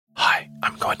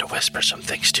going to whisper some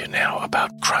things to you now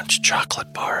about Crunch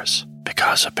chocolate bars,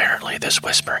 because apparently this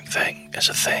whispering thing is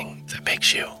a thing that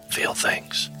makes you feel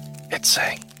things. It's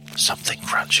saying something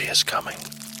crunchy is coming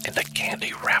in the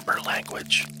candy wrapper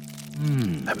language.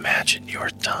 Imagine your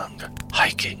tongue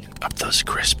hiking up those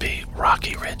crispy,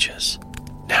 rocky ridges.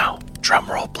 Now, drum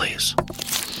roll, please.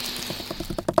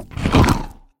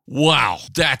 Wow,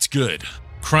 that's good.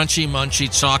 Crunchy,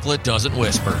 munchy chocolate doesn't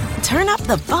whisper. Turn up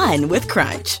the fun with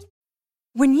Crunch.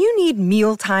 When you need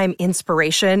mealtime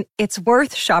inspiration, it's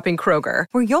worth shopping Kroger,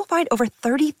 where you'll find over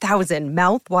 30,000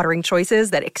 mouth-watering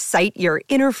choices that excite your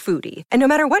inner foodie. And no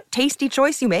matter what tasty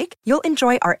choice you make, you'll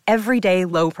enjoy our everyday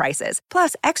low prices,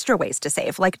 plus extra ways to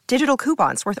save, like digital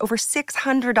coupons worth over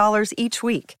 $600 each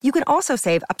week. You can also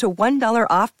save up to $1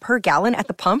 off per gallon at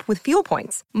the pump with fuel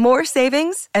points. More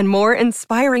savings and more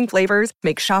inspiring flavors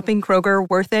make shopping Kroger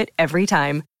worth it every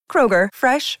time. Kroger,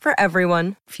 fresh for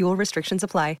everyone. Fuel restrictions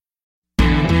apply.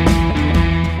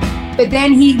 But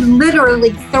then he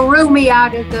literally threw me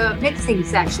out of the mixing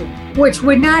section, which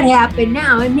would not happen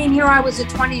now. I mean, here I was a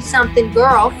 20-something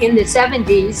girl in the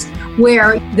 70s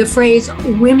where the phrase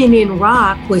women in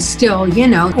rock was still,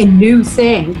 a new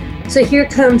thing. So here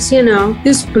comes,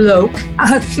 this bloke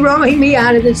throwing me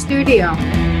out of the studio.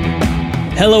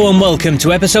 Hello and welcome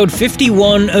to episode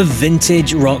 51 of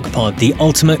Vintage Rock Pod, the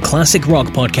ultimate classic rock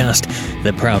podcast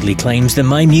that proudly claims that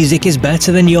my music is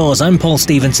better than yours. I'm Paul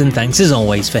Stevenson, thanks as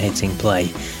always for hitting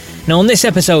play. Now on this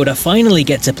episode, I finally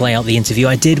get to play out the interview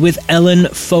I did with Ellen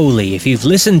Foley. If you've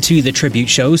listened to the tribute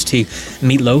shows to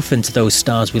Meat Loaf and to those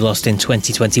stars we lost in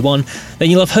 2021,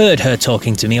 then you'll have heard her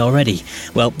talking to me already.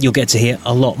 Well, you'll get to hear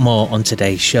a lot more on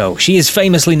today's show. She is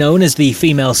famously known as the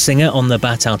female singer on the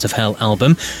Bat Out of Hell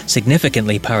album,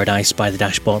 significantly parodised by the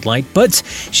Dashboard Light, but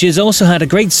she has also had a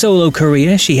great solo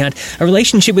career. She had a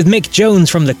relationship with Mick Jones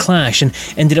from The Clash and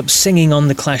ended up singing on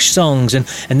The Clash songs, and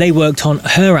they worked on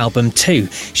her album too.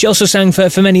 She also sang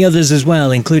for many others as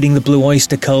well, including the Blue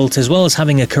Oyster Cult, as well as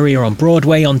having a career on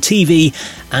Broadway, on TV,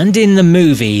 and in the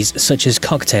movies, such as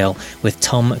Cocktail with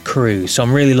Tom Cruise. So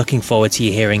I'm really looking forward to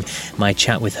you hearing my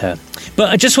chat with her.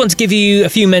 But I just want to give you a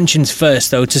few mentions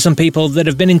first, though, to some people that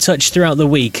have been in touch throughout the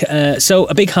week. So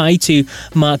a big hi to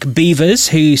Mark Beavers,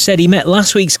 who said he met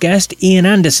last week's guest, Ian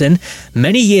Anderson,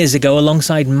 many years ago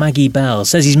alongside Maggie Bell.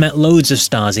 Says he's met loads of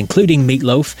stars, including Meat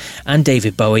Loaf and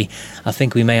David Bowie. I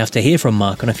think we may have to hear from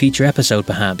Mark on a future episode,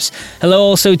 perhaps. Hello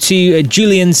also to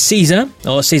Julian Caesar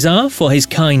for his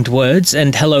kind words,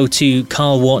 and hello to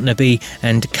Carl Wartnaby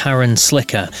and Karen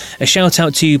Slicker. A shout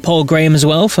out to Paul Graham as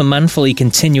well for manfully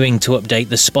continuing to update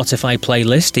the Spotify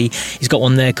playlist. He's got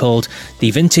one there called the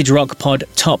Vintage Rock Pod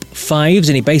Top 5s,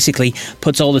 and he basically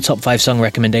puts all the top 5 song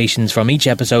recommendations from each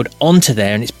episode onto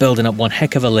there, and it's building up one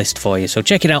heck of a list for you. So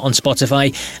check it out on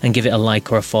Spotify and give it a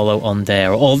like or a follow on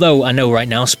there. Although I know right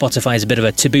now Spotify is a bit of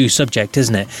a taboo subject,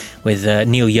 isn't it? With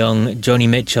Neil Young, Joni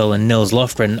Mitchell and Nils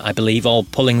Lofgren, I believe, all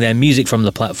pulling their music from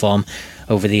the platform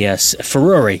over the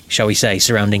furore, shall we say,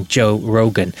 surrounding Joe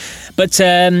Rogan. But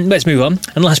let's move on.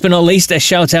 And last but not least, a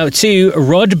shout out to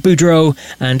Rod Boudreau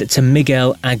and to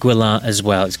Miguel Aguilar as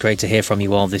well. It's great to hear from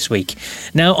you all this week.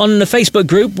 Now, on the Facebook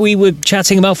group, we were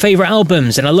chatting about favourite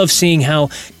albums, and I love seeing how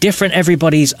different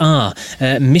everybody's are.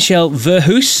 Michel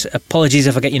Verhoes, apologies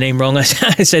if I get your name wrong, I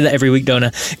say that every week, don't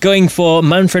I? Going for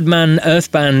Manfred Mann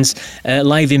Earth Band's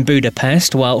Live in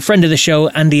Budapest, while friend of the show,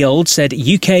 Andy Old, said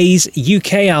UK's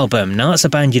UK album. Now, that's a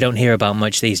band you don't hear about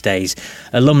much these days.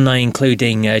 Alumni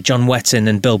including John Wetton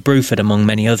and Bill Bruford, among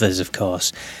many others, of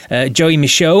course. Joey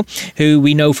Michaud, who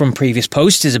we know from previous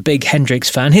posts, is a big Hendrix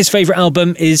fan. His favourite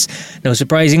album is, no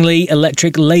surprisingly,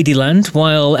 Electric Ladyland,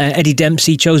 while Eddie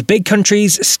Dempsey chose Big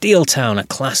Country's Steel Town, a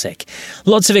classic.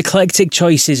 Lots of eclectic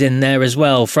choices in there as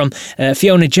well, from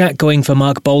Fiona Jack going for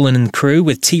Mark Bolan and crew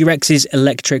with T-Rex's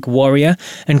Electric Warrior,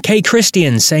 and Kay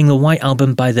Christian saying the White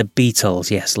Album by the Beatles.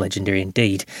 Yes, legendary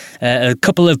indeed. A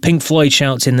couple of Pink Floyd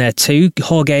shouts in there too.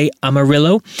 Jorge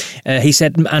Amarillo, he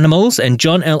said Animals, and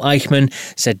John L. Eichmann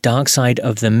said Dark Side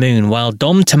of the Moon, while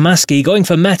Dom Tomaski going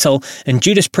for Metal and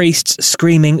Judas Priest's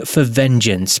Screaming for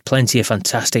Vengeance. Plenty of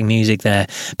fantastic music there.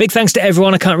 Big thanks to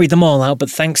everyone. I can't read them all out,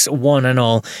 but thanks one and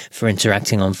all for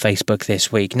interacting on Facebook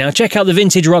this week. Now check out the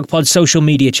Vintage Rock Pod social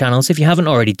media channels if you haven't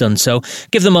already done so.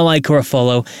 Give them a like or a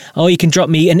follow, or you can drop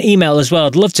me an email as well.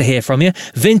 I'd love to hear from you.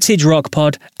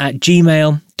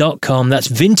 vintagerockpod@gmail.com. vintagerockpod@gmail.com. That's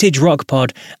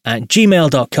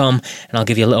vintagerockpod@gmail.com. And I'll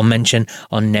give you a little mention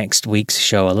on next week's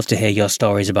show. I'd love to hear your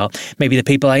stories about maybe the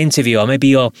people I interview or maybe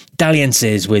your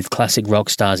dalliances with classic rock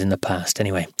stars in the past.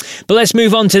 Anyway, but let's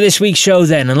move on to this week's show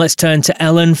then, and let's turn to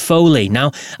Ellen Foley.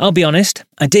 Now, I'll be honest,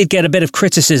 I did get a bit of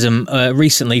criticism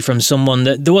recently from someone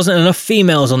that there wasn't enough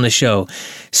females on the show.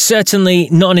 Certainly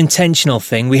not an intentional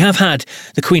thing. We have had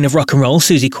the Queen of Rock and Roll,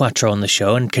 Suzi Quatro, on the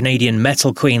show, and Canadian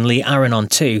metal queen Lee Aaron on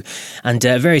too, and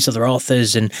various other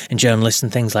authors and journalists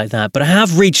and things like that. But I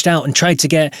have reached out and tried to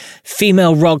get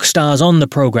female rock stars on the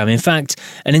programme. In fact,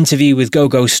 an interview with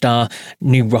Go-Go star,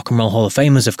 new Rock and Roll Hall of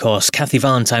Famers, of course, Kathy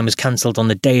Valentine, was cancelled on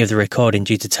the day of the recording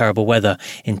due to terrible weather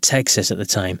in Texas at the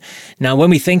time. Now, when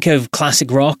we think of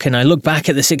classic rock, and I look back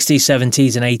at the 60s,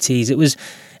 70s and 80s, it was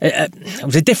a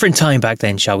different time back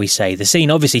then, shall we say. The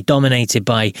scene obviously dominated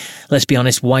by, let's be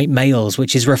honest, white males,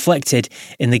 which is reflected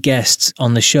in the guests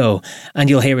on the show. And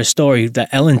you'll hear a story that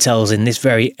Ellen tells in this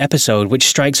very episode, which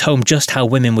strikes home just how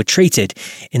women were treated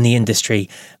in the industry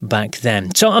back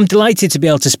then. So I'm delighted to be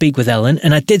able to speak with Ellen,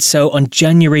 and I did so on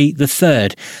January the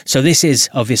 3rd. So this is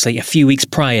obviously a few weeks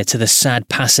prior to the sad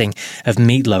passing of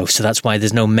Meat Loaf, so that's why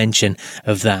there's no mention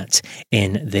of that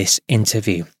in this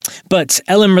interview. But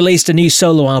Ellen released a new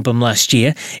solo album last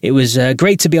year. It was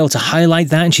great to be able to highlight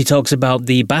that, and she talks about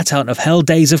the Bat Out of Hell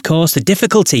days, of course, the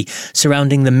difficulty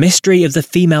surrounding the mystery of the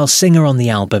female singer on the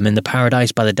album in the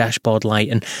Paradise by the Dashboard Light,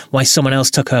 and why someone else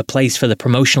took her place for the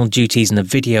promotional duties in the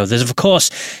video. There's, of course,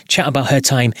 chat about her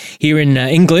time here in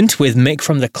England with Mick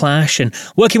from The Clash, and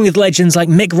working with legends like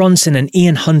Mick Ronson and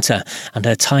Ian Hunter, and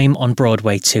her time on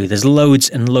Broadway too. There's loads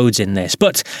and loads in this.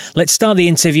 But let's start the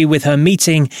interview with her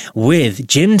meeting with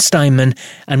Jim Steinman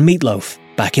and Meat Loaf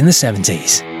back in the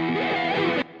 70s.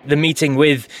 The meeting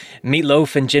with Meat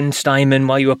Loaf and Jim Steinman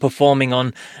while you were performing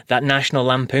on that National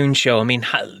Lampoon show. I mean,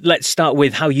 let's start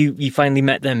with how you finally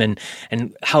met them and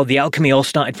how the alchemy all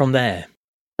started from there.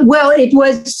 Well, it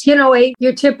was,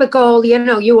 your typical,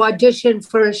 you audition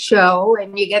for a show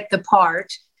and you get the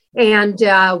part. And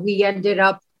we ended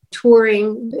up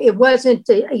touring. It wasn't,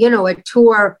 a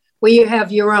tour where you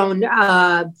have your own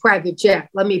private jet.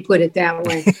 Let me put it that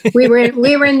way. We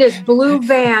were in this blue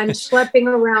van schlepping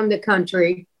around the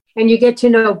country, and you get to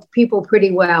know people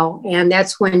pretty well. And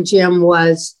that's when Jim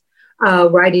was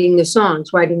writing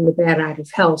the Bat Out of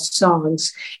Hell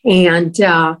songs. And,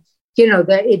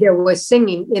 there was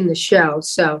singing in the show.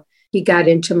 So he got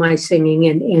into my singing,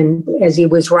 and as he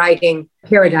was writing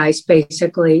Paradise,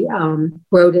 basically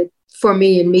wrote it for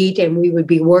me and Meat, and we would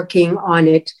be working on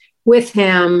it with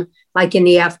him, like in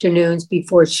the afternoons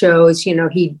before shows.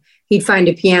 He'd find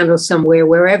a piano somewhere,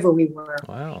 wherever we were.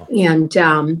 Wow. And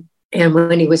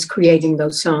when he was creating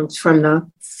those songs from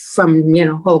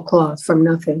whole cloth, from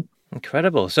nothing.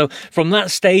 Incredible. So from that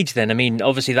stage then, I mean,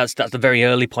 obviously that's the very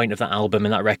early point of that album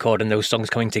and that record and those songs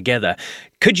coming together.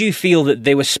 Could you feel that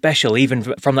they were special even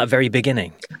from that very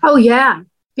beginning? Oh, yeah,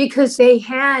 because they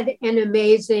had an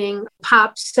amazing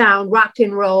pop sound, rock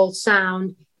and roll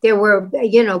sound. There were,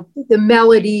 the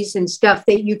melodies and stuff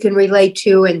that you can relate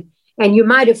to, and you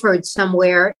might have heard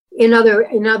somewhere in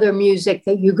other music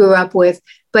that you grew up with,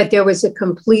 but there was a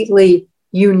completely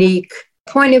unique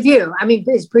point of view. I mean,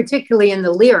 particularly in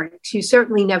the lyrics, you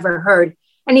certainly never heard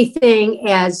anything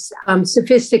as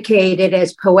sophisticated,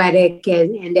 as poetic,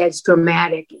 and as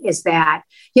dramatic as that.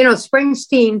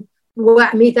 Springsteen,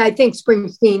 I think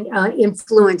Springsteen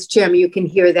influenced Jim. You can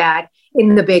hear that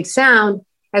in the big sound,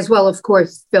 as well, of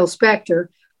course, Phil Spector.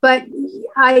 But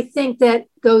I think that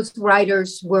those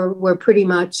writers were pretty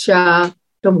much,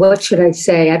 what should I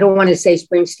say? I don't want to say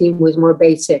Springsteen was more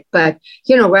basic, but,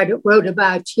 wrote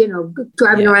about,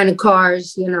 driving around in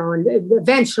cars, and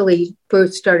eventually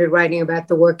Bruce started writing about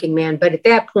the working man. But at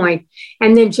that point,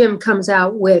 and then Jim comes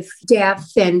out with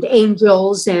Death and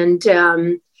Angels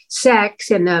and sex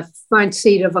in the front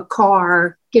seat of a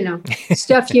car,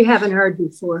 stuff you haven't heard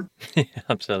before.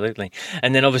 Absolutely.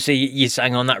 And then obviously you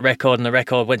sang on that record, and the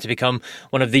record went to become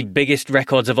one of the biggest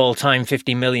records of all time,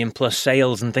 50 million plus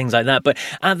sales and things like that. But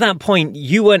at that point,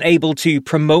 you weren't able to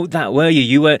promote that, were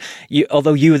you?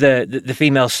 Although you were the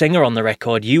female singer on the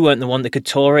record, you weren't the one that could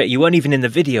tour it. You weren't even in the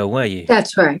video, were you?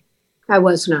 That's right. I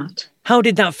was not. How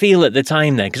did that feel at the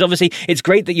time then? Because obviously it's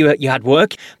great that you had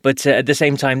work, but at the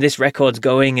same time, this record's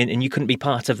going and you couldn't be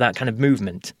part of that kind of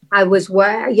movement. I was,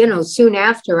 soon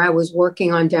after I was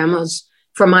working on demos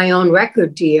for my own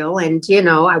record deal. And,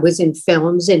 I was in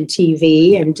films and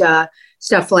TV and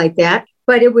stuff like that.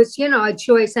 But it was, a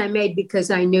choice I made because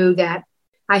I knew that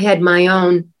I had my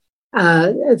own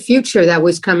future that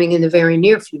was coming in the very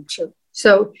near future.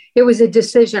 So it was a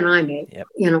decision I made,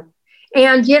 Yep.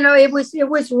 And, it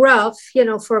was rough,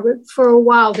 for a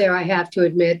while there. I have to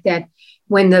admit that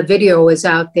when the video was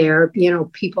out there,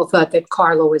 people thought that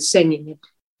Carla was singing it,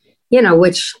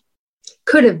 which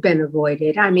could have been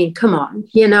avoided. I mean, come on,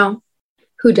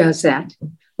 who does that?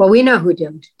 Well, we know who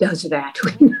does that.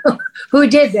 We know who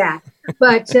did that.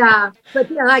 But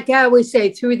like I always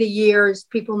say, through the years,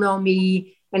 people know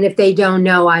me. And if they don't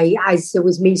know, it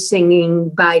was me singing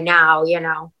by now,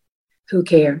 who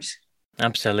cares?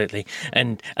 Absolutely.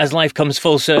 And as life comes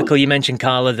full circle, you mentioned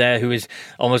Carla there, who is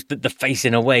almost the face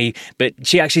in a way, but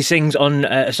she actually sings on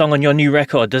a song on your new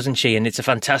record, doesn't she? And it's a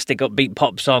fantastic upbeat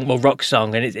pop song, well, rock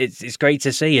song, and it's great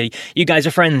to see. You guys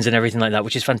are friends and everything like that,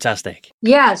 which is fantastic.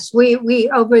 Yes, we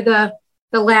over the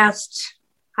last,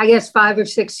 I guess, 5 or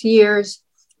 6 years,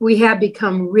 we have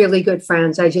become really good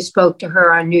friends. I just spoke to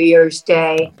her on New Year's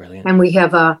Day, and we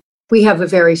have a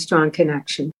very strong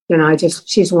connection.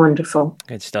 She's wonderful.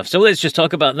 Good stuff. So let's just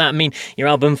talk about that. I mean, your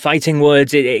album, Fighting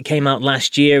Words, it came out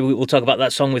last year. We'll talk about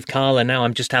that song with Carla now.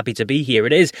 I'm just happy to be here.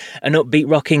 It is an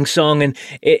upbeat rocking song, and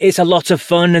it's a lot of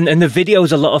fun, and the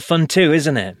video's a lot of fun too,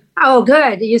 isn't it? Oh,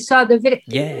 good. You saw the video.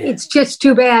 Yeah. It's just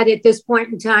too bad at this point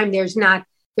in time there's not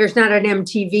an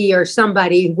MTV or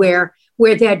somebody where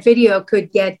that video could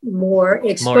get more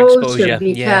exposure.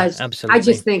 Because absolutely. I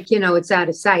just think, it's out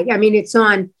of sight. I mean, it's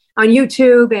on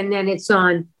YouTube, and then it's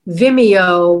on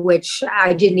Vimeo, which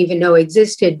I didn't even know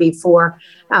existed before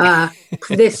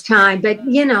this time. But,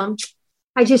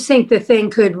 I just think the thing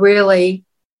could,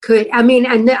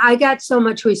 and I got so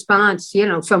much response,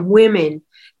 from women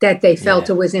that they felt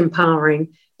it was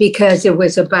empowering, because it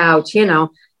was about,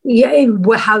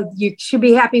 how you should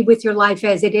be happy with your life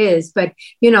as it is. But,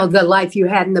 the life you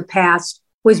had in the past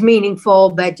was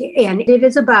meaningful. And it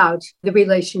is about the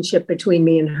relationship between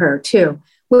me and her, too,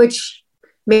 which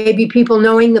maybe people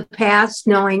knowing the past,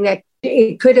 knowing that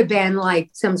it could have been like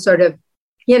some sort of,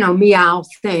 meow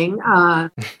thing.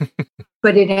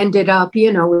 But it ended up,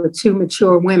 with two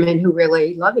mature women who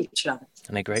really love each other.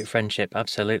 And a great friendship,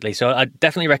 absolutely. So I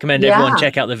definitely recommend everyone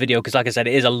check out the video, because like I said,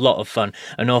 it is a lot of fun,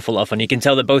 an awful lot of fun. You can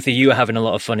tell that both of you are having a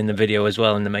lot of fun in the video as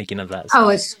well, in the making of that. So. Oh,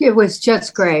 it was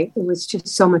just great. It was just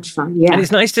so much fun, yeah. And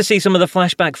it's nice to see some of the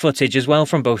flashback footage as well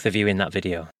from both of you in that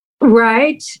video.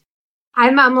 Right?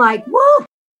 I'm like, woo!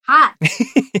 Hot.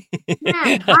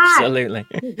 Man, hot. Absolutely.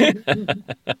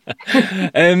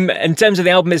 In terms of the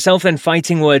album itself, then,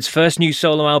 Fighting Words, first new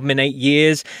solo album in 8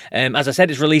 years. As I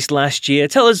said, it's released last year.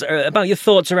 Tell us about your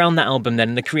thoughts around that album then,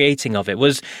 and the creating of it.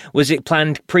 Was it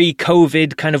planned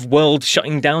pre-COVID, kind of world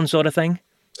shutting down sort of thing?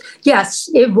 Yes,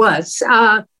 it was.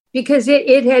 Because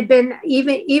it had been,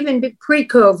 even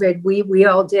pre-COVID, we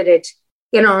all did it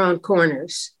in our own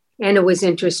corners. And it was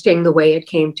interesting the way it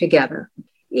came together.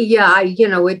 Yeah,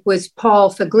 it was Paul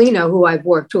Foglino, who I've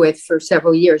worked with for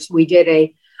several years. We did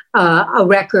a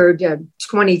record,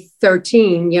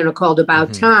 2013, called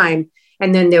About Time.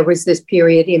 And then there was this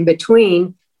period in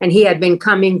between, and he had been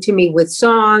coming to me with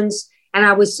songs, and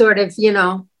I was sort of,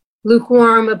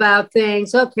 lukewarm about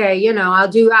things. Okay,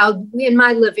 I'll in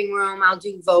my living room, I'll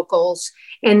do vocals.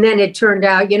 And then it turned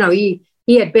out,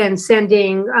 he had been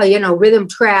sending, rhythm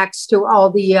tracks to all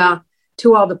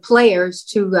the players,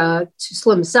 to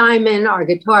Slim Simon, our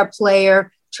guitar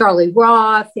player, Charlie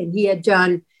Roth, and he had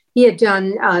done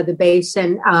the bass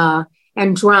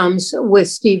and drums with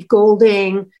Steve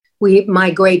Golding. My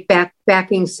great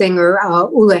backing singer,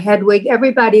 Ulla Hedwig.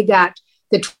 Everybody got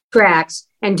the tracks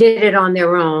and did it on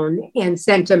their own and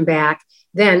sent them back.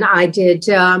 Then I did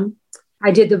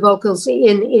the vocals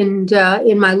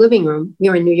in my living room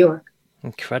here in New York.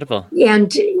 Incredible.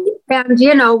 And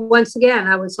once again,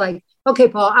 I was like, okay,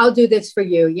 Paul, I'll do this for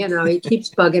you. He keeps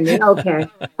bugging me. Okay.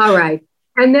 All right.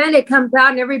 And then it comes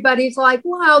out and everybody's like,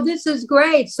 wow, this is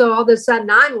great. So all of a sudden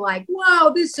I'm like,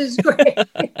 wow, this is great.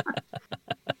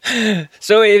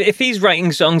 So if he's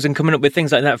writing songs and coming up with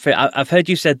things like that, I've heard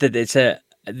you said that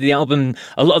the album,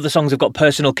 a lot of the songs have got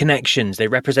personal connections. They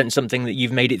represent something that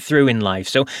you've made it through in life.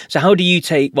 So how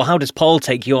does Paul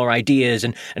take your ideas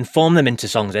and form them into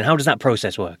songs? And how does that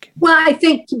process work? Well, I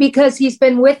think because he's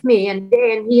been with me and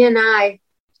he and I,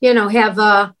 we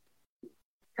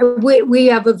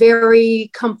have a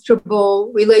very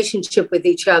comfortable relationship with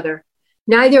each other.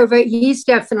 He's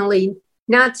definitely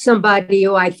not somebody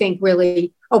who I think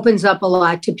really opens up a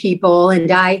lot to people.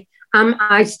 And I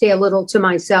stay a little to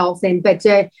myself, but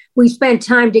we spend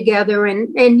time together,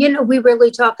 and we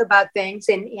really talk about things,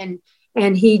 and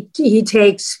he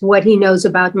takes what he knows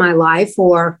about my life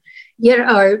or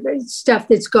stuff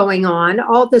that's going on.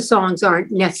 All the songs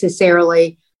aren't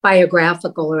necessarily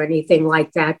biographical or anything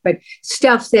like that, but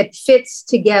stuff that fits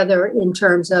together in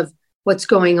terms of what's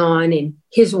going on in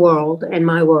his world and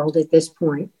my world at this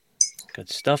point. Good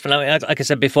stuff. And like I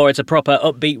said before, it's a proper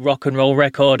upbeat rock and roll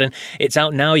record, and it's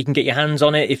out now. You can get your hands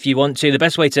on it if you want to. The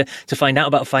best way to find out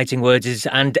about Fighting Words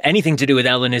and anything to do with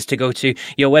Ellen is to go to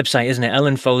your website, isn't it?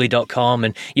 ellenfoley.com,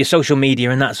 and your social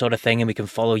media and that sort of thing, and we can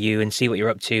follow you and see what you're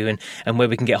up to and where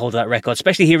we can get hold of that record.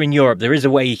 Especially here in Europe, there is a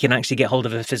way you can actually get hold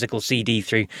of a physical CD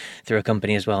through a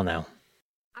company as well now.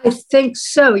 I think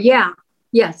so, yeah.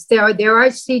 Yes, there are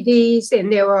CDs,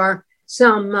 and there are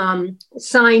some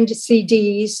signed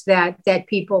CDs that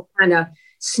people kind of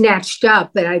snatched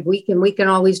up, but we can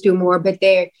always do more. But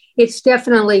it's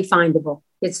definitely findable.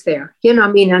 It's there,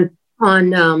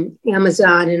 on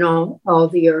Amazon and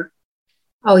all your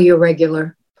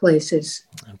regular places.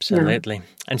 Absolutely. Yeah.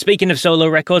 And speaking of solo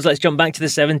records, let's jump back to the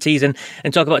 70s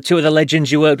and talk about two of the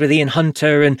legends you worked with, Ian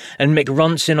Hunter and Mick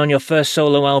Ronson, on your first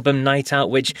solo album, Night Out,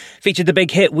 which featured the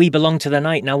big hit, We Belong to the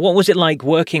Night. Now, what was it like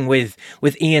working with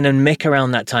Ian and Mick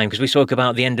around that time? Because we spoke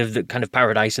about the end of the kind of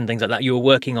Paradise and things like that. You were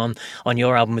working on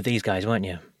your album with these guys, weren't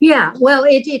you? Yeah, well,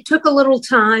 it took a little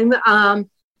time.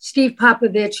 Steve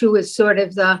Popovich, who was sort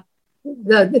of the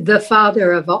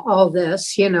father of all this,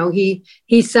 he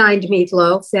signed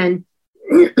Meatloaf, and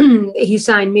he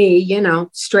signed me,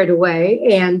 straight away.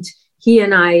 And he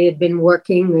and I had been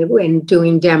working and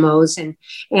doing demos, and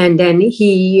then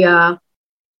he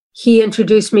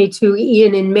introduced me to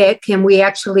Ian and Mick, and we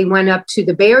actually went up to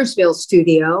the Bearsville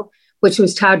studio, which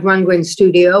was Todd Rundgren's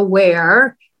studio,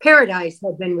 where Paradise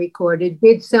had been recorded.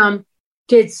 Did some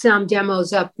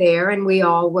demos up there, and we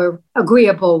all were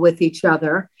agreeable with each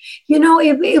other.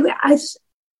 I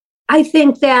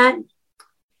think that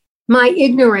my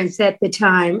ignorance at the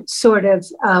time sort of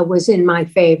was in my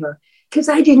favor, because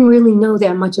I didn't really know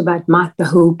that much about Mott the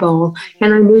Hoople,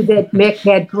 and I knew that Mick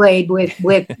had played with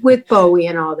Bowie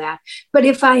and all that. But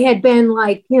if I had been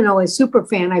like, a super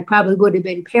fan, I probably would have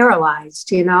been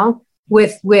paralyzed,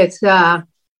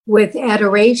 with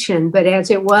adoration. But as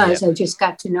it was, I just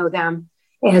got to know them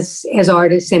as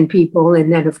artists and people.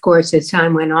 And then, of course, as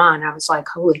time went on, I was like,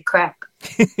 holy crap,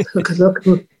 look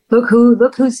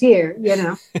who's here,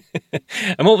 And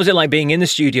what was it like being in the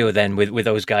studio then with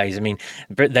those guys? I mean,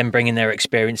 them bringing their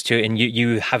experience to it, and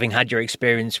you having had your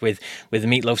experience with the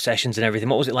Meatloaf sessions and everything.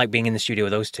 What was it like being in the studio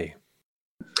with those two?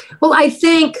 Well, I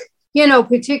think,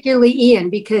 particularly Ian,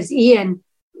 because Ian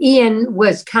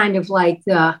was kind of like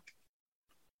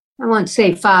I won't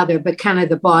say father, but kind of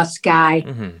the boss guy.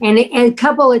 Mm-hmm. And a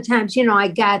couple of times, I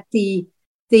got the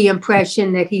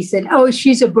impression that he said, oh,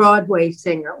 she's a Broadway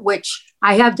singer, which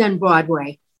I have done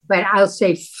Broadway, but I'll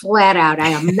say flat out, I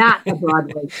am not a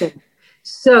Broadway singer.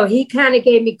 So he kind of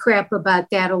gave me crap about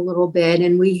that a little bit.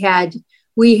 And we had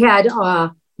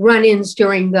run-ins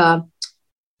during the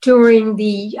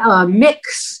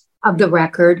mix of the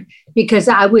record, because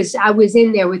I was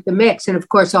in there with the mix, and of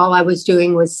course all I was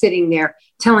doing was sitting there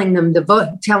telling him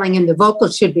the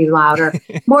vocals should be louder,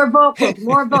 more vocals,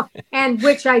 and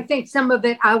which I think some of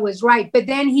it I was right. But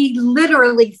then he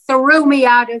literally threw me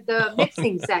out of the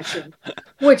mixing session,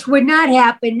 which would not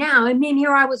happen now. I mean,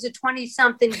 here I was a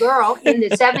 20-something girl in the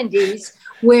 70s,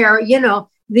 where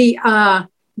the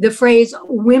phrase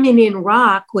 "women in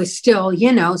rock" was still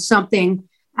something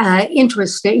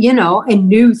interesting, a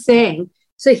new thing.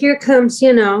 So here comes,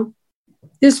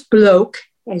 this bloke,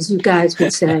 as you guys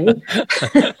would say,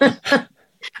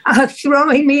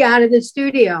 throwing me out of the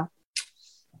studio,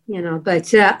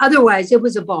 but otherwise it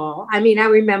was a ball. I mean, I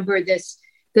remember the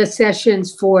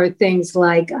sessions for things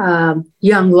like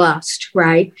Young Lust,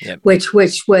 right? Yep. Which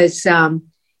was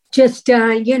just,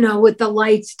 with the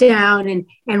lights down and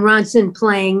Ronson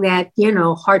playing that,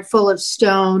 Heart Full of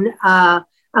Stone, a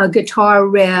guitar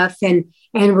riff, and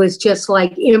was just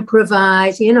like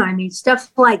improvised,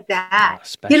 stuff like that,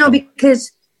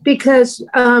 because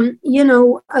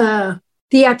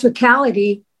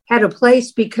theatricality had a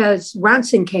place because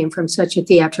Ronson came from such a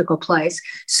theatrical place.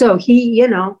 So he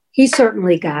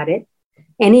certainly got it,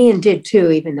 and Ian did too,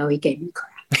 even though he gave me crap.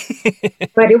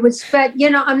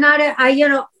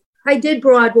 I did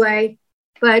Broadway,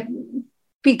 but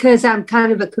because I'm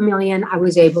kind of a chameleon, I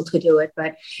was able to do it.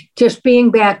 But just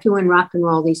being back doing rock and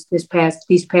roll these past,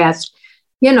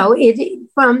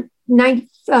 from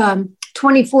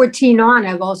 2014 on,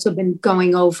 I've also been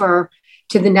going over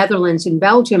to the Netherlands and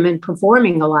Belgium and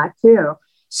performing a lot too.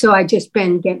 So I just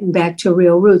been getting back to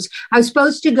real roots. I was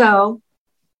supposed to go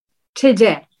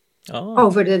today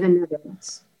over to the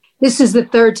Netherlands. This is the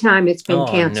third time it's been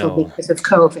canceled because of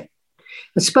COVID. I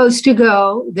was supposed to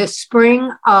go this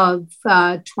spring of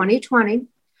 2020.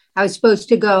 I was supposed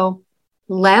to go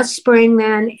last spring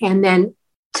then, and then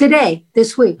today,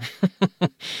 this week.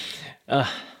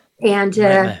 And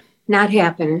not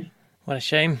happening. What a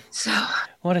shame. So...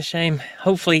 What a shame.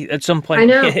 Hopefully, at some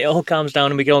point, it all calms down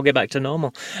and we can all get back to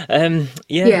normal.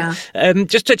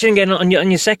 Just touching again on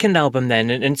your second album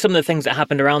then, and some of the things that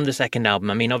happened around the second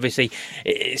album. I mean, obviously,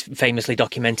 it's famously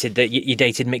documented that you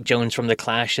dated Mick Jones from The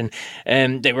Clash,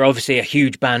 and they were obviously a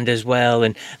huge band as well.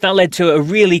 And that led to a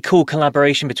really cool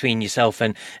collaboration between yourself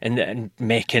and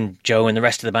Mick and Joe and the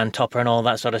rest of the band, Topper and all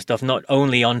that sort of stuff. Not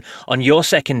only on your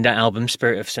second album,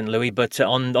 Spirit of St. Louis, but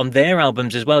on their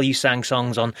albums as well. You sang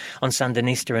songs on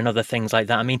Sandinista and other things like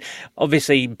that. I mean,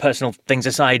 obviously, personal things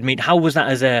aside, I mean, how was that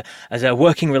as a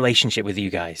working relationship with you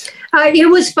guys? It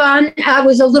was fun. I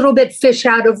was a little bit fish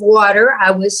out of water.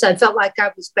 I felt like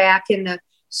I was back in the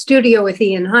studio with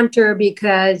Ian Hunter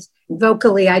because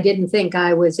vocally, I didn't think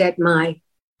I was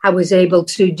able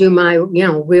to do my,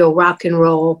 real rock and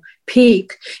roll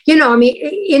peak. I mean,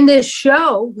 in this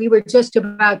show we were just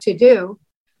about to do,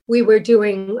 we were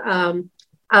doing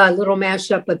a little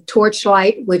mashup of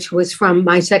Torchlight, which was from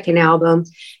my second album,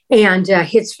 and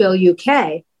Hitsville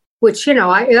UK, which,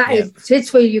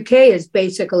 Hitsville UK is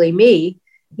basically me,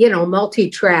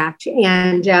 multi-tracked.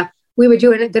 And we were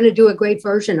going to do a great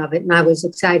version of it. And I was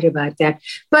excited about that.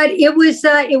 But it was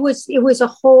a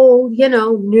whole,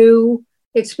 new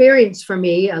experience for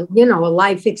me, a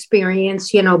life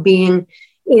experience, being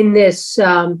in this,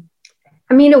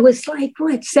 it was like,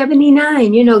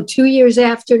 79, 2 years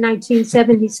after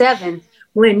 1977,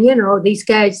 when, these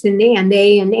guys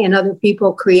and other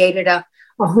people created a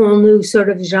whole new sort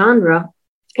of genre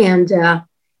and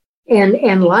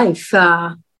life.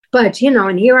 But,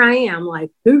 and here I am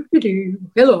like,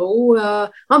 hello,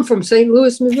 I'm from St.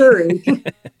 Louis, Missouri.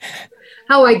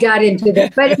 How I got into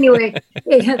that. But anyway,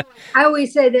 I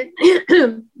always say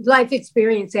that life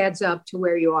experience adds up to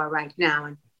where you are right now.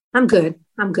 And I'm good.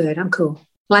 I'm cool.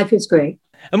 Life is great.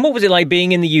 And what was it like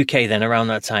being in the UK then around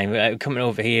that time, coming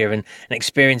over here and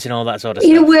experiencing all that sort of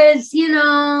stuff? It was,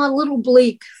 a little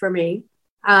bleak for me.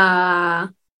 That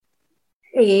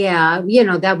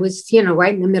was,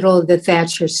 right in the middle of the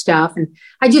Thatcher stuff. And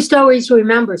I just always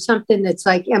remember something that's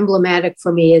like emblematic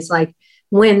for me is like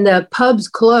when the pubs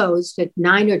closed at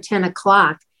 9 or 10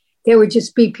 o'clock, there would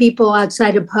just be people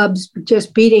outside of pubs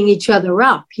just beating each other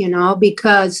up,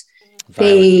 because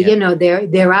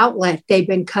their outlet, they've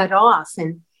been cut off.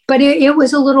 But it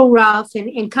was a little rough.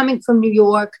 And coming from New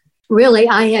York, really,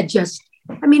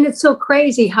 it's so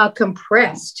crazy how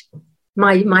compressed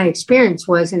my experience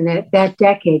was in that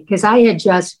decade. Because I had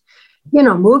just,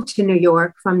 moved to New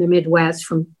York from the Midwest,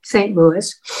 from St.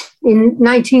 Louis in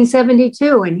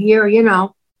 1972. And here,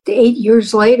 8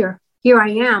 years later, here I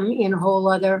am in a whole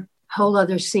other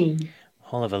scene.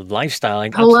 Whole other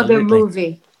lifestyle. Whole other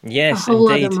movie. Yes, a whole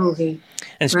indeed. Other movie.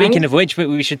 And speaking of which,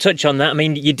 we should touch on that. I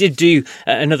mean, you did do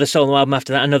another solo album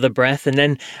after that, Another Breath. And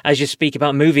then as you speak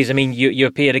about movies, I mean, you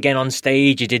appeared again on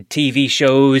stage, you did TV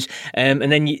shows, and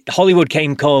then Hollywood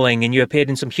came calling and you appeared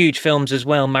in some huge films as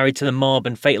well, Married to the Mob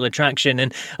and Fatal Attraction,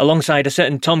 and alongside a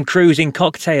certain Tom Cruise in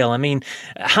Cocktail. I mean,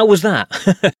 how was that?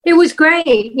 It was great.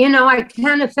 I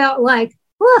kind of felt like,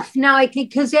 now I think,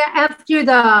 because after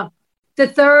the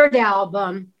third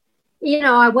album,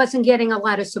 I wasn't getting a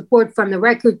lot of support from the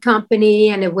record company,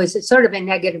 and it was sort of a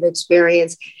negative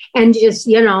experience. And just,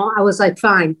 I was like,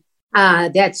 fine,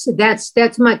 that's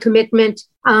my commitment.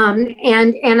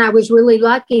 And I was really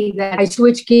lucky that I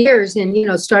switched gears and,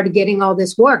 started getting all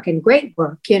this work and great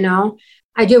work,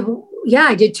 I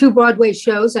did 2 Broadway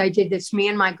shows. I did this Me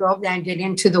and My Girlfriend. I did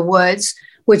Into the Woods,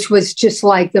 which was just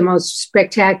like the most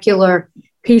spectacular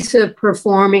piece of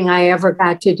performing I ever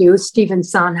got to do. Stephen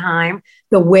Sondheim,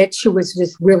 the witch, who was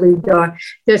just really dark.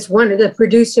 There's one of the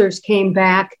producers came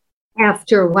back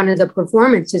after one of the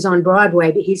performances on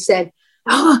Broadway, but he said,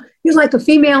 "Oh, you're like a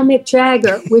female Mick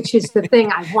Jagger," which is the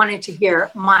thing I wanted to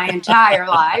hear my entire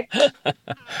life. But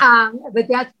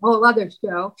that's a whole other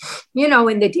show,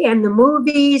 and the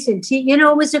movies and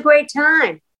it was a great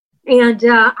time. And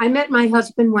I met my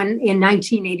husband in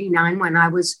 1989 when I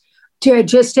was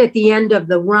just at the end of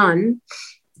the run.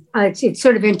 It's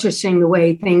sort of interesting the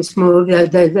way things move.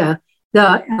 The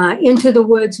Into the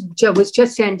Woods was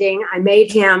just ending. I'd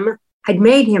made him. I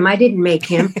didn't make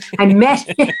him. I met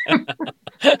him.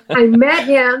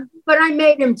 But I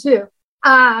made him too.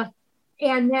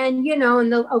 And then,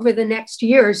 over the next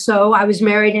year or so, I was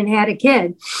married and had a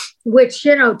kid, which,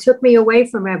 took me away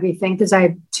from everything because I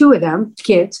have 2 of them,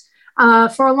 kids,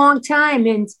 for a long time.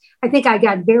 And I think I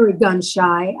got very gun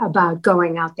shy about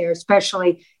going out there,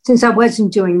 especially since I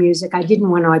wasn't doing music. I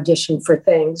didn't want to audition for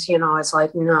things, I was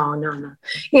like, no.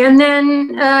 And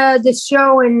then this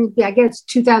show in, I guess,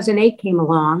 2008 came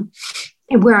along,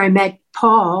 and where I met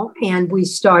Paul, and we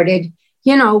started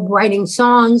writing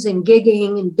songs and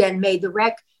gigging, and then made the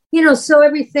record, so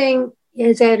everything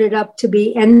is added up to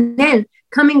be, and then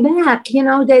coming back,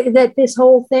 that this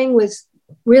whole thing was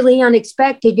really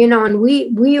unexpected, and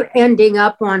we're ending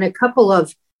up on a couple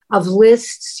of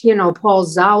lists, Paul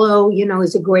Zallo,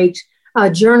 is a great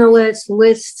journalist,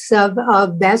 lists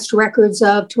of best records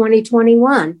of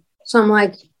 2021. So I'm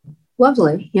like,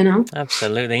 lovely,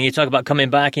 Absolutely. And you talk about coming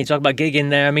back and you talk about gigging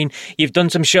there. I mean, you've done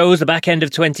some shows the back end of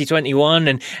 2021,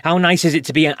 and how nice is it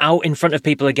to be out in front of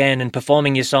people again and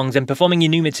performing your songs and performing your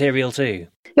new material too?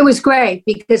 It was great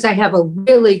because I have a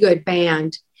really good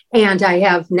band, and I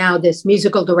have now this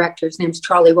musical director. His name's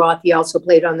Charlie Roth. He also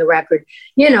played on the record,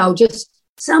 just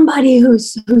somebody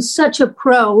who's such a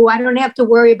pro, who I don't have to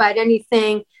worry about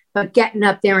anything but getting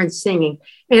up there and singing.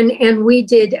 And we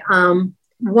did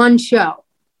one show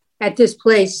at this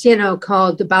place,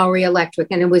 called the Bowery Electric.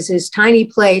 And it was this tiny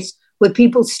place with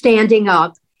people standing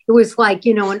up. It was like,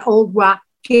 an old rock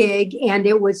gig, and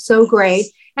it was so great.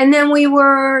 And then we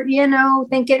were,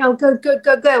 thinking, oh, good.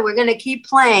 We're going to keep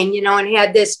playing, and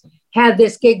had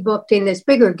this gig booked in this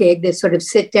bigger gig, this sort of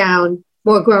sit down,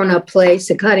 more grown up place,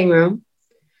 a cutting room.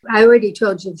 I already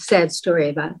told you the sad story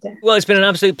about that. Well, it's been an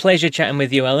absolute pleasure chatting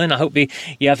with you, Ellen. I hope you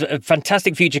have a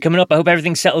fantastic future coming up. I hope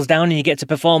everything settles down and you get to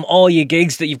perform all your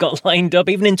gigs that you've got lined up,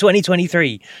 even in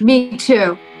 2023. Me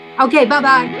too. Okay,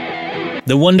 bye-bye.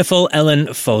 The wonderful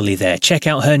Ellen Foley there. Check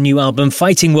out her new album,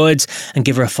 Fighting Words, and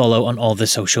give her a follow on all the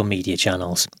social media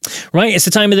channels. Right, it's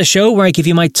the time of the show where I give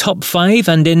you my top 5,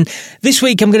 and in this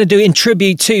week I'm going to do it in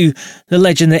tribute to the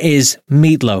legend that is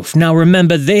Meat Loaf. Now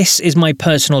remember, this is my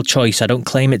personal choice. I don't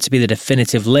claim it to be the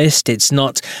definitive list. It's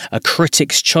not a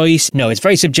critic's choice. No, it's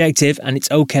very subjective, and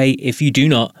it's okay if you do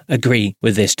not agree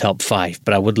with this top 5,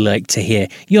 but I would like to hear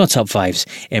your top 5s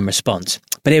in response.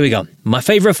 But here we go. My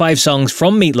favourite 5 songs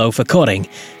from Meat Loaf according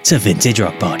to Vintage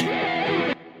Rock Pod.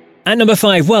 At number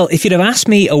 5, well, if you'd have asked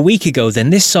me a week ago, then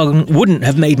this song wouldn't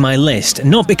have made my list.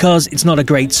 Not because it's not a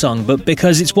great song, but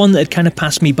because it's one that had kind of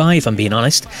passed me by, if I'm being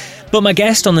honest. But my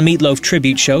guest on the Meat Loaf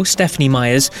tribute show, Stephanie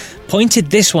Myers, pointed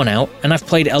this one out, and I've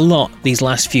played it a lot these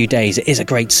last few days. It is a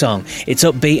great song. It's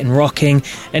upbeat and rocking,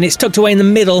 and it's tucked away in the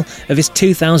middle of his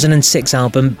 2006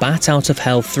 album, Bat Out of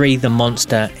Hell 3, The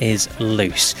Monster Is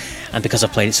Loose. And because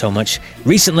I've played it so much,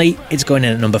 recently it's going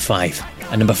in at number 5.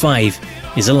 And number 5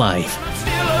 is Alive.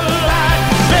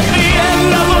 Let the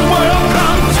end of the world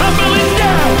come tumbling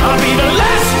down. I'll be the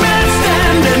last man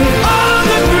standing on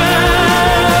the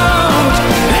ground.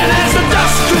 And as the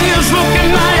dust clears, look in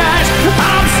my eyes,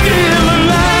 I'm still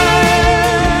alive.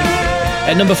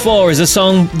 At number 4 is a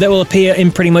song that will appear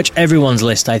in pretty much everyone's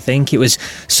list, I think. It was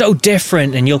so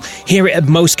different, and you'll hear it at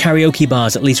most karaoke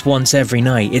bars at least once every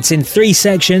night. It's in 3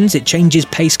 sections, it changes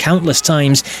pace countless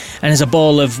times, and is a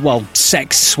ball of, well,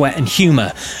 sex, sweat and humour.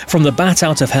 From the Bat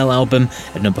Out of Hell album,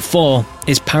 at number 4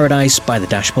 is Paradise by the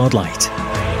Dashboard Light.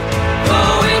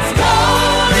 Oh, it's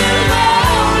cold and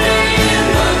lonely in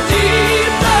the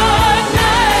deep dark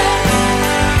night.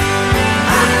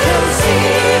 I can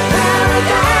see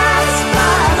paradise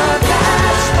by the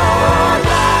dashboard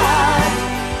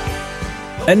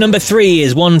light. At number 3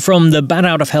 is one from the Bat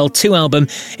Out of Hell 2 album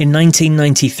in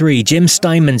 1993. Jim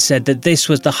Steinman said that this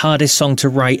was the hardest song to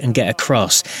write and get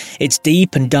across. It's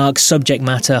deep and dark subject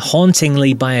matter,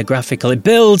 hauntingly biographical. It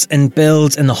builds and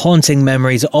builds, and the haunting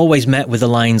memories are always met with the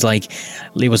lines like,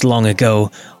 "It was long ago"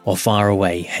 or "far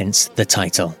away," hence the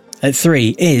title. At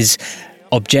 3 is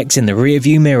Objects in the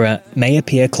Rearview Mirror May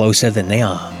Appear Closer Than They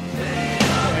Are.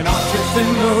 And objects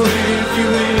in the rearview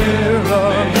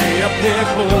mirror may appear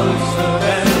closer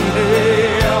than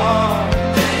they are.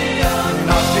 And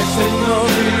objects in the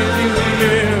rearview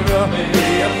mirror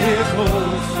may appear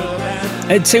closer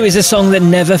than. At 2 is a song that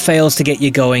never fails to get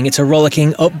you going. It's a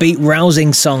rollicking, upbeat,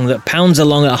 rousing song that pounds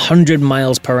along at 100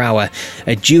 miles per hour.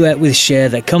 A duet with Cher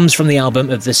that comes from the album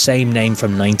of the same name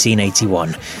from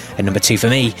 1981. And number 2 for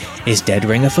me is Dead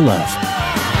Ringer for Love.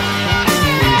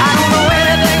 I don't know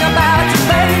anything about you,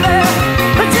 baby,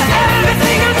 but you're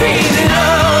everything I'm dreaming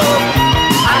of.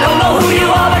 I don't know who you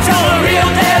are, but you're a real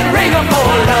dead ringer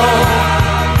for love.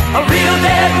 A real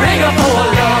dead ringer for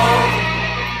love.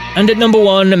 And at number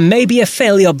 1, maybe a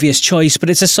fairly obvious choice, but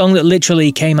it's a song that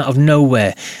literally came out of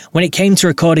nowhere. When it came to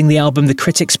recording the album, the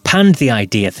critics panned the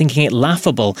idea, thinking it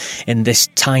laughable in this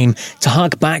time to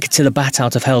hark back to the Bat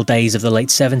Out of Hell days of the late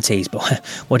 70s. But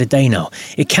what did they know?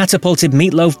 It catapulted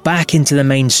Meat Loaf back into the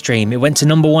mainstream. It went to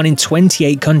number 1 in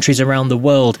 28 countries around the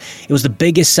world. It was the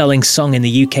biggest selling song in the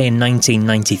UK in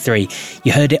 1993.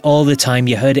 You heard it all the time,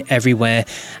 you heard it everywhere,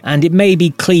 and it may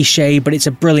be cliche, but it's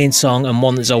a brilliant song and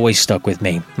one that's always stuck with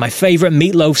me. My favourite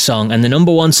Meat Loaf song and the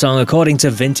number 1 song according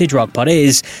to Vintage Rock Pod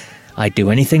is I'd do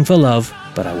anything for love,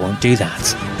 but I won't do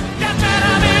that.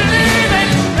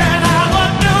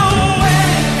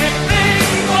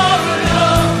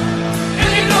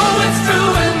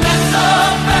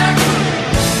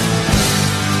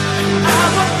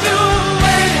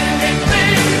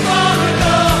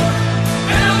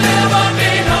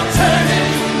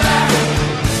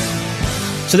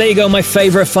 So there you go, my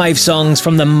favourite 5 songs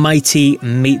from the mighty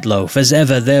Meat Loaf. As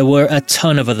ever, there were a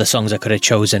ton of other songs I could have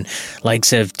chosen.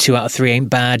 Likes of 2 Out of 3 Ain't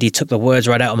Bad, You Took the Words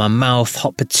Right Out of My Mouth,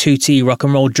 Hot Patootie, Rock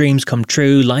and Roll Dreams Come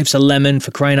True, Life's a Lemon,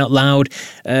 For Crying Out Loud,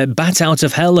 Bat Out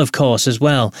of Hell, of course, as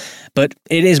well. But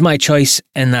it is my choice,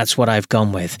 and that's what I've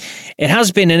gone with. It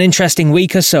has been an interesting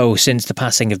week or so since the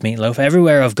passing of Meat Loaf.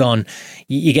 Everywhere I've gone,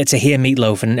 you get to hear Meat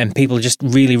Loaf, and people just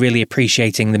really, really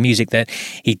appreciating the music that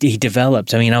he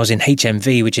developed. I mean, I was in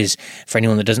HMV, which is, for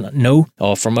anyone that doesn't know,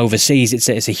 or from overseas, it's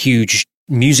a huge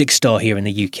music store here in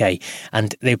the UK,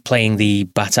 and they're playing the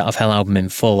Bat Out of Hell album in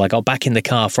full. I got back in the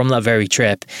car from that very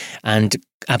trip, and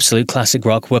Absolute Classic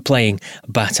Rock were playing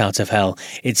Bat Out of Hell.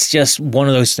 It's just one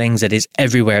of those things that is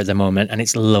everywhere at the moment, and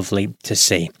it's lovely to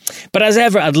see. But as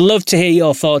ever, I'd love to hear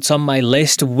your thoughts on my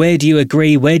list. Where do you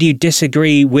agree? Where do you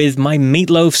disagree with my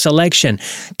Meat Loaf selection?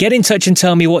 Get in touch and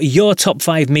tell me what your top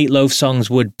 5 Meat Loaf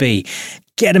songs would be.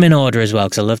 Get them in order as well,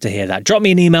 because I love to hear that. Drop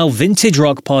me an email,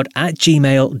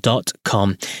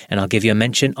 vintagerockpod@gmail.com, and I'll give you a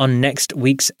mention on next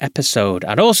week's episode.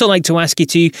 I'd also like to ask you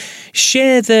to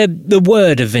share the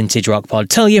word of Vintage Rock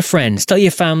Pod. Tell your friends, tell your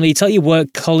family, tell your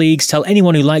work colleagues, tell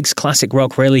anyone who likes classic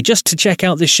rock, really, just to check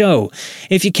out the show.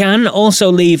 If you can,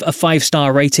 also leave a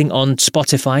 5-star rating on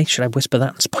Spotify. Should I whisper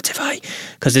that? Spotify.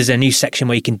 Because there's a new section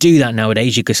where you can do that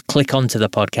nowadays. You just click onto the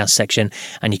podcast section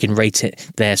and you can rate it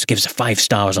there. So give us a 5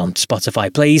 stars on Spotify,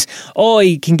 please. Or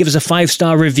you can give us a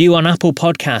 5-star review on Apple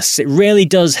Podcasts. It really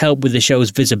does help with the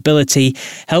show's visibility,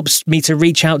 helps me to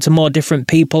reach out to more different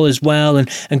people as well, and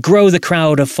grow the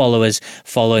crowd of followers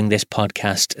following this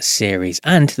podcast series.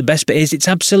 And the best bit is it's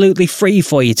absolutely free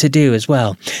for you to do as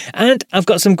well. And I've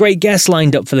got some great guests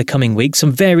lined up for the coming week,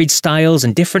 some varied styles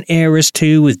and different eras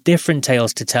too, with different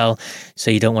tales to tell,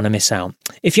 so you don't want to miss out.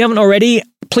 If you haven't already,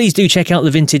 please do check out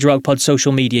the Vintage Rock Pod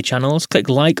social media channels. Click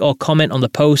like or comment on the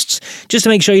posts just to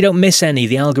make sure you don't miss any.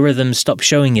 The algorithms stop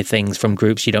showing you things from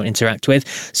groups you don't interact with,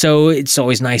 so it's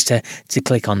always nice to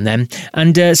click on them.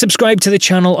 And subscribe to the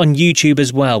channel on YouTube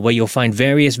as well, where you'll find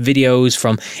various videos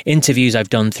from interviews I've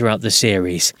done throughout the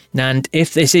series. And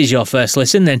if this is your first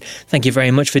listen, then thank you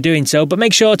very much for doing so, but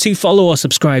make sure to follow or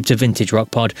subscribe to Vintage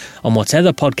Rock Pod on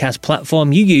whatever podcast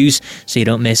platform you use so you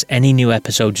don't miss any new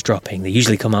episodes dropping. They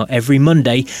usually come out every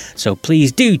Monday, so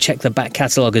please do check the back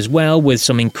catalogue as well, with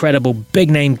some incredible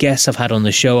big name guests I've had on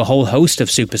the show, a whole host of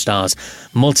superstars,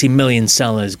 multi-million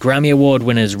sellers, Grammy Award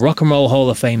winners, Rock and Roll Hall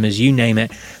of Famers, you name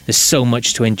it. There's so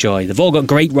much to enjoy. They've all got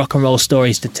great rock and roll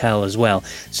stories to tell as well.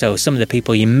 So some of the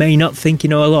people you may not think you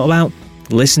know a lot about,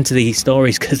 listen to these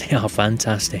stories because they are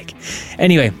fantastic.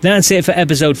 Anyway, that's it for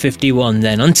episode 51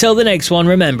 then. Until the next one,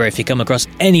 remember, if you come across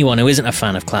anyone who isn't a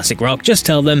fan of classic rock, just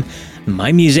tell them,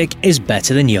 my music is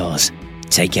better than yours.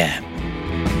 Take care.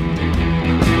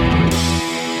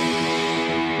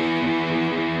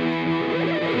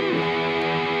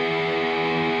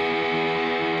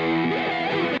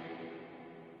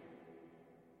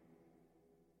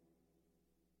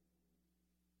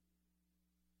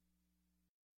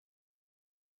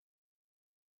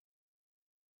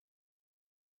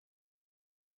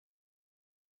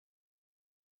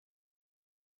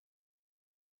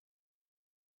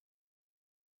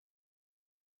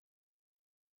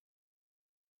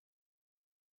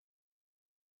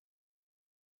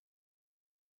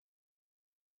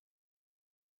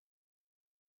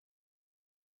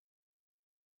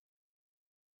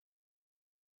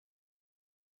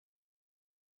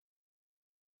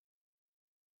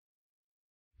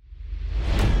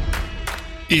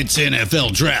 It's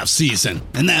NFL draft season,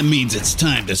 and that means it's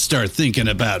time to start thinking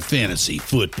about fantasy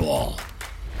football.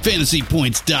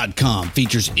 FantasyPoints.com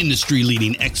features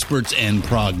industry-leading experts and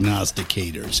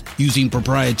prognosticators using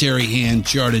proprietary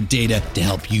hand-charted data to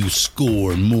help you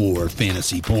score more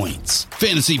fantasy points.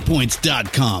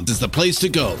 FantasyPoints.com is the place to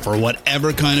go for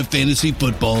whatever kind of fantasy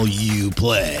football you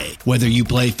play. Whether you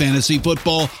play fantasy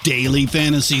football, daily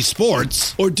fantasy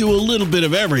sports, or do a little bit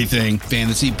of everything,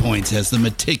 Fantasy Points has the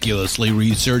meticulously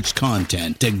researched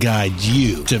content to guide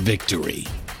you to victory.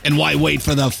 And why wait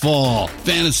for the fall?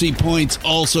 Fantasy Points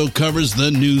also covers the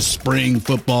new spring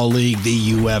football league,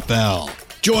 the UFL.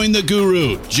 Join the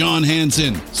guru, John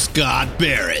Hansen, Scott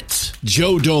Barrett,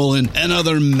 Joe Dolan, and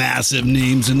other massive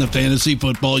names in the fantasy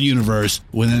football universe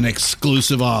with an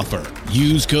exclusive offer.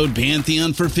 Use code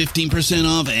Pantheon for 15%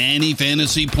 off any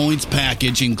Fantasy Points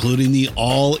package, including the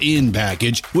all-in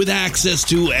package, with access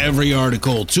to every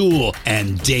article, tool,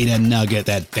 and data nugget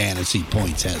that Fantasy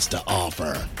Points has to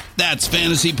offer. That's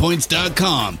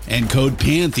fantasypoints.com and code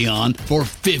Pantheon for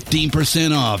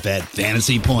 15% off at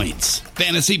Fantasy Points.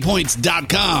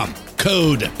 Fantasypoints.com,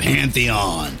 code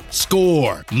Pantheon.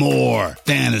 Score more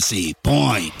fantasy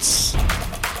points.